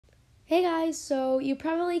Hey guys, so you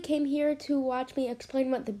probably came here to watch me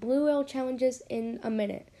explain what the Blue Whale Challenge is in a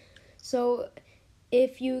minute. So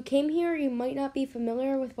if you came here, you might not be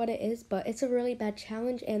familiar with what it is, but it's a really bad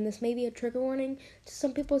challenge and this may be a trigger warning to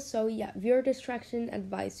some people, so yeah, viewer distraction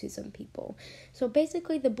advised to some people. So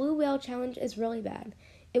basically the Blue Whale Challenge is really bad.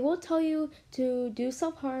 It will tell you to do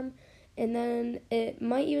self-harm, and then it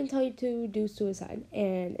might even tell you to do suicide.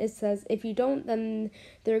 And it says if you don't, then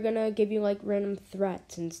they're gonna give you like random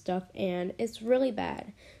threats and stuff, and it's really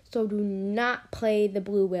bad. So do not play the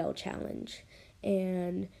Blue Whale Challenge.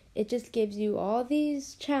 And it just gives you all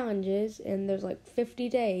these challenges, and there's like 50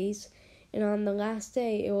 days, and on the last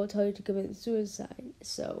day it will tell you to commit suicide.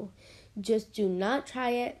 So just do not try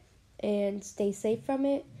it and stay safe from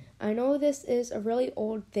it. I know this is a really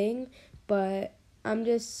old thing, but I'm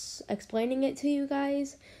just explaining it to you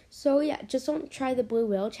guys. So yeah, just don't try the Blue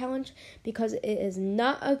Whale Challenge because it is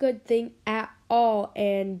not a good thing at all,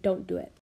 and don't do it.